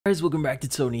Guys, welcome back to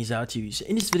Tony's How To's.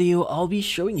 In this video, I'll be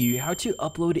showing you how to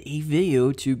upload a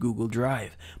video to Google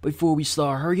Drive. Before we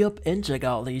start, hurry up and check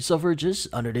out the software just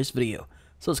under this video.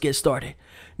 So let's get started.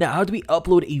 Now, how do we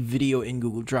upload a video in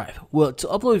Google Drive? Well, to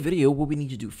upload a video, what we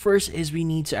need to do first is we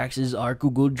need to access our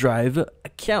Google Drive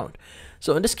account.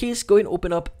 So in this case, go and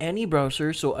open up any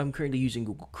browser. So I'm currently using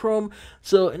Google Chrome.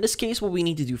 So in this case, what we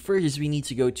need to do first is we need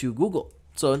to go to Google.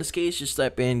 So in this case, just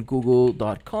type in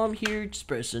google.com here, just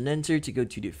press and enter to go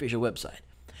to the official website.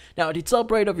 Now at the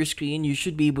top right of your screen, you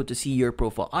should be able to see your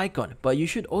profile icon, but you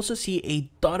should also see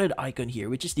a dotted icon here,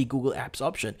 which is the Google Apps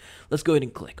option. Let's go ahead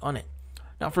and click on it.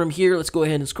 Now from here, let's go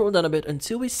ahead and scroll down a bit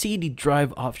until we see the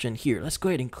Drive option here. Let's go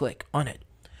ahead and click on it.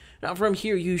 Now from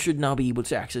here, you should now be able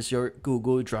to access your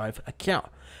Google Drive account.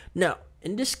 Now,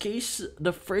 in this case,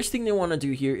 the first thing they want to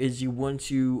do here is you want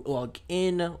to log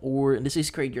in, or in this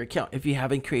case, create your account if you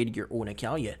haven't created your own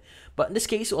account yet. But in this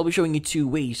case, I'll be showing you two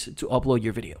ways to upload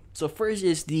your video. So first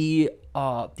is the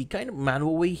kind of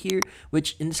manual way here,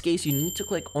 which in this case, you need to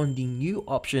click on the new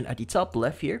option at the top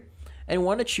left here, and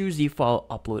want to choose the file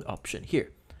upload option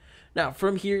here. Now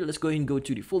from here, let's go ahead and go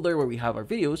to the folder where we have our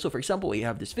video. So for example, we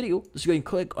have this video. Let's go ahead and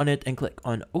click on it and click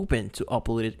on open to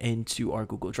upload it into our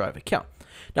Google Drive account.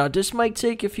 Now this might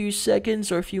take a few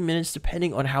seconds or a few minutes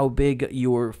depending on how big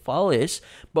your file is,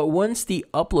 but once the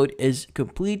upload is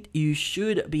complete, you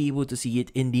should be able to see it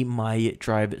in the My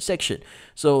Drive section.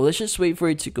 So let's just wait for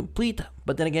it to complete,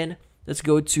 but then again, let's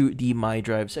go to the My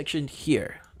Drive section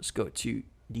here. Let's go to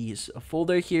this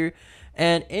folder here,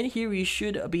 and in here you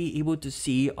should be able to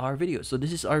see our video. So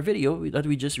this is our video that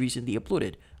we just recently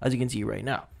uploaded, as you can see right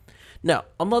now. Now,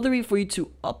 another way for you to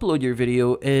upload your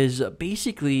video is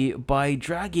basically by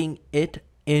dragging it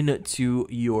into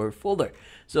your folder.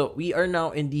 So we are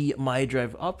now in the My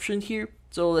Drive option here.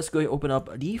 So let's go and open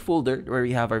up the folder where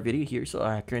we have our video here. So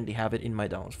I currently have it in my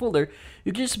downloads folder.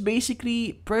 You just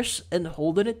basically press and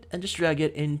hold on it and just drag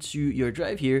it into your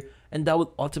drive here, and that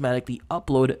will automatically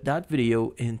upload that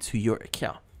video into your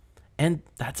account. And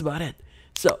that's about it.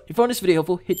 So if you found this video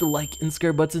helpful, hit the like and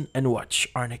subscribe button and watch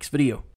our next video.